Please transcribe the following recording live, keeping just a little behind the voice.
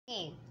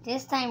Okay,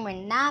 this time we're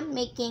not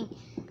making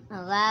a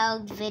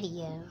loud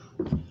video.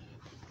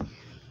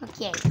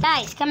 Okay,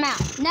 guys, come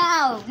out.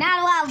 No, not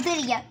a loud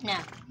video. No,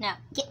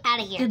 get out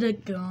of here.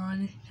 It's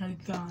gone.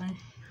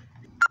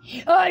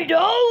 I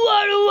don't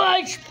want to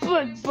watch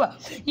football.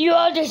 You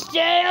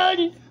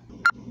understand?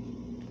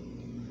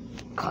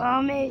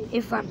 Call me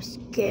if I'm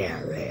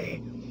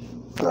scary.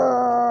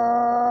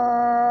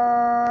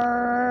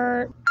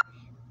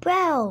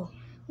 Bro,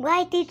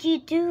 why did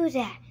you do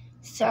that?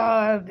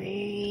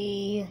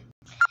 Sorry.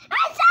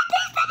 I said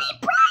this to be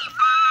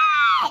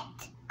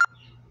private!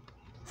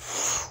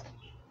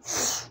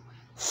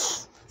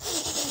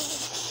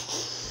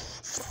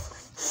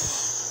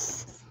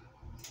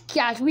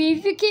 Catch me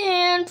if you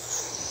can.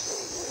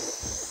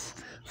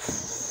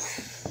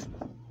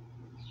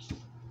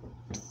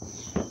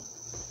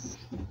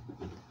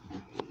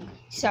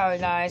 Sorry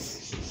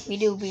guys, we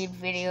do weird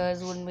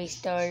videos when we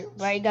start,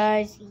 right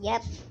guys?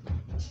 Yep.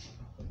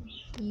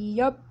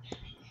 Yup.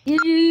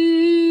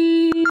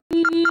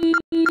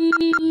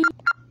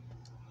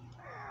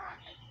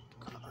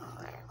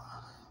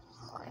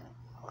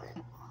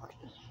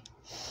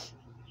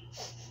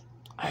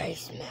 I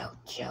smell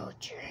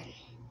children.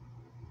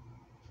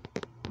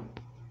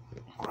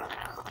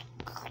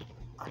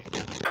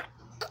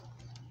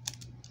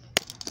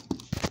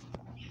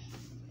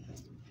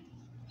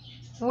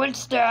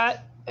 What's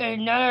that?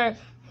 Another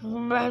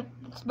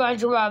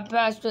SpongeBob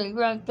plastic.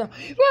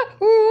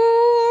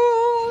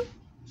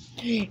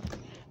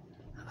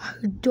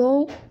 I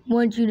don't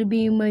want you to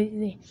be in my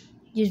face.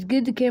 Just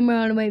get the camera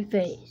out of my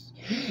face.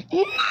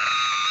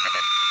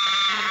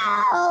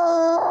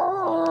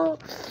 No!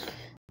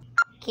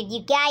 Could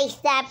you guys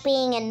stop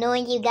being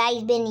annoying? You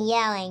guys been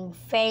yelling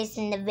first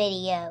in the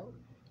video.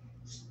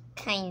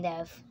 Kind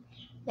of.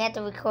 We have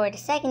to record a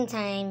second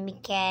time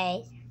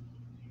because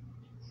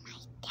my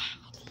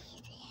dad is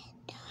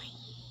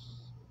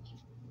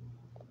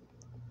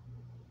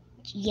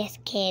annoying.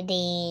 Just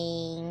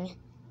kidding.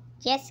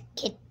 Just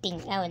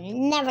kidding. I would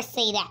never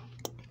say that.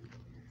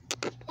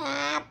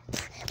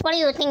 What do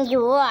you think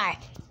you are?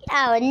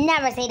 I would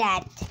never say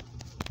that.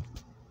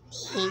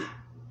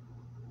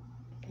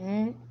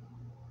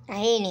 I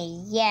hate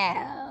it,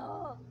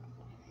 yeah.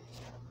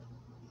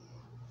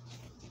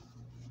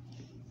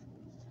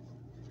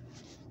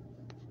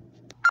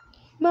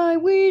 My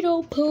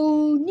little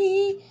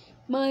pony,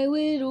 my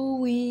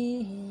little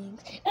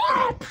wings.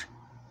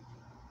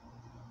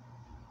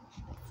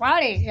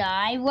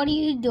 Fluttershy, what are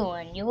you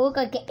doing? You look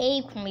like an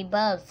ape from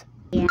above.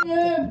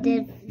 Yeah,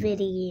 this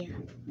video.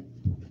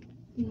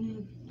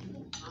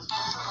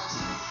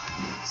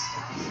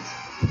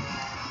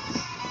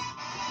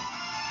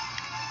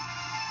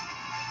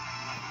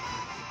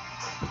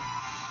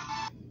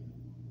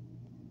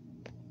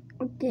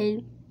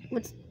 Okay,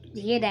 let's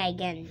hear that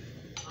again.